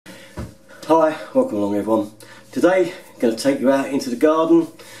Hi, welcome along everyone. Today I'm going to take you out into the garden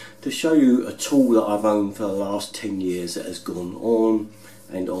to show you a tool that I've owned for the last 10 years that has gone on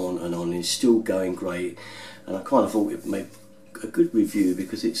and on and on and is still going great, and I kind of thought it made a good review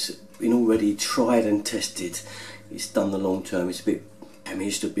because it's been already tried and tested. It's done the long term. It's a bit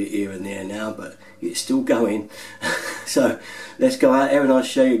damaged a bit here and there now, but it's still going. So let's go out there and I'll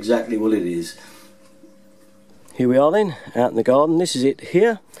show you exactly what it is. Here we are then, out in the garden. This is it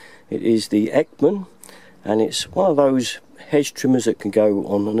here. It is the Eckman, and it's one of those hedge trimmers that can go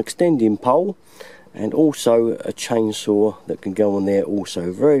on an extending pole, and also a chainsaw that can go on there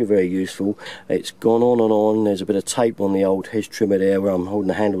also. Very, very useful. It's gone on and on. There's a bit of tape on the old hedge trimmer there where I'm holding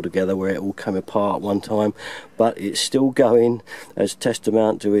the handle together where it all came apart one time, but it's still going as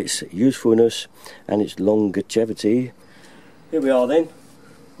testament to its usefulness and its longevity. Here we are then.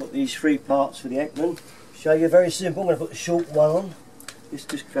 Got these three parts for the Eckman. Show you very simple. I'm going to put the short one on. This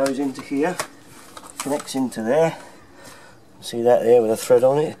just goes into here, connects into there. See that there with a thread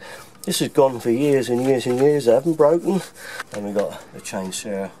on it? This has gone for years and years and years. They haven't broken. And we've got the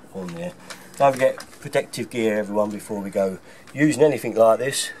chainsaw on there. Don't forget protective gear, everyone, before we go using anything like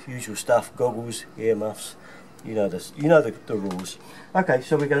this. Usual stuff: goggles, earmuffs. You know this. You know the rules. Okay,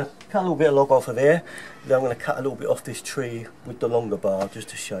 so we're going to cut a little bit of log off of there. Then I'm going to cut a little bit off this tree with the longer bar, just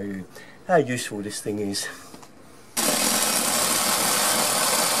to show you how useful this thing is.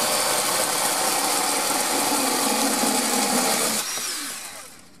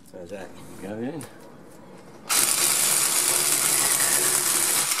 There's that. Go in.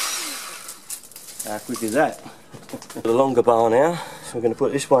 How quick is that? The longer bar now, so we're going to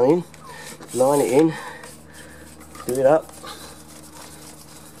put this one in, line it in, do it up,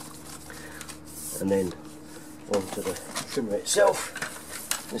 and then onto the trimmer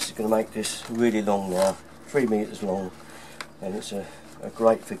itself. This is going to make this really long now, 3 meters long, and it's a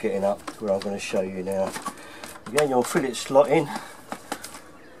great for getting up to where I'm going to show you now. Again, you'll fill it slot in.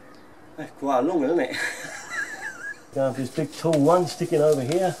 That's quite long, isn't it? Going for this big tall one sticking over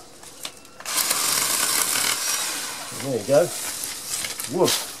here. There you go.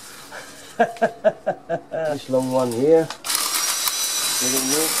 Woof. This long one here. Get in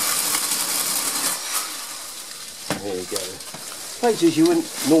there. There you go. Places you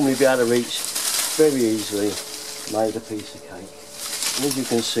wouldn't normally be able to reach very easily, made a piece of cake. And as you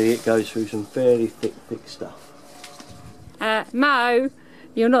can see, it goes through some fairly thick stuff. Mo,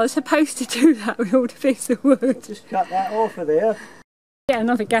 you're not supposed to do that with all the bits of wood. Just cut that off of there. Get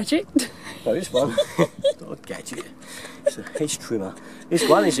another gadget. Oh, this one. It's not a gadget. It's a hedge trimmer. This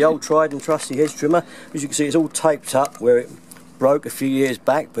one is the old tried and trusty hedge trimmer. As you can see, it's all taped up where it broke a few years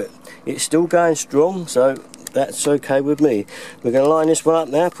back, but it's still going strong, so that's okay with me. We're going to line this one up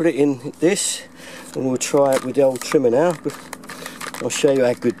now, put it in this, and we'll try it with the old trimmer now. I'll show you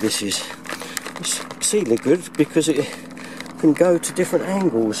how good this is. It's exceedingly good because it can go to different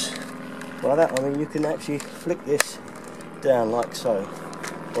angles. Like that, I mean, you can actually flick this down like so,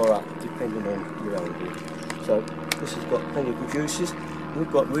 or up, depending on your angle. So this has got plenty of good uses.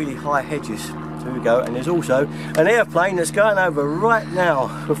 We've got really high hedges. So here we go, and there's also an airplane that's going over right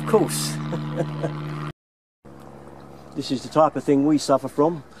now, of course. This is the type of thing we suffer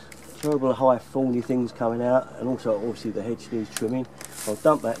from. Terrible high thorny things coming out, and also obviously the hedge needs trimming. I'll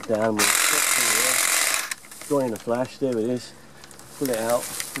dump that down with a join in a flash. There it is. Pull it out.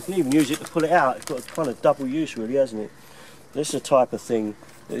 You can even use it to pull it out. It's got a kind of double use really, hasn't it? This is the type of thing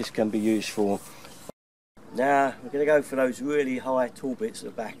that this can be used for. Now we're going to go for those really high tall bits at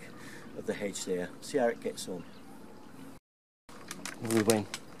the back of the hedge there. See how it gets on. Where we went.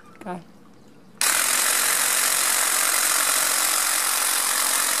 Go.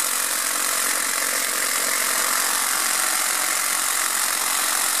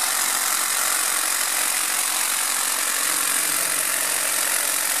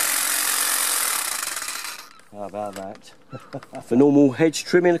 How about that? For normal hedge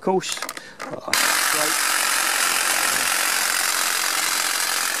trimming, of course.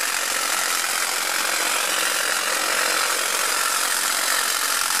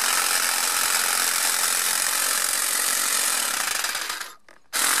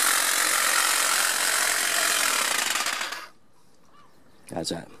 How's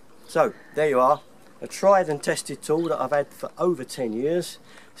that? So, there you are. A tried and tested tool that I've had for over 10 years.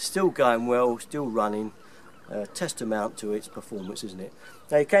 Still going well, still running. Testament to its performance, isn't it?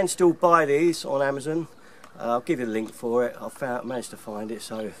 Now you can still buy these on Amazon. I'll give you a link for it. I managed to find it,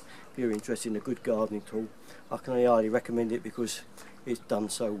 so if you're interested in a good gardening tool, I can highly recommend it because it's done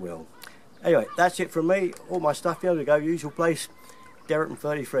so well. Anyway, that's it from me. All my stuff, here we go, usual place, Derrickton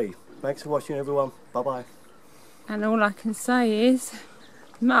 33. Thanks for watching everyone. Bye bye. And all I can say is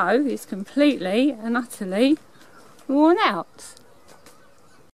mow is completely and utterly worn out.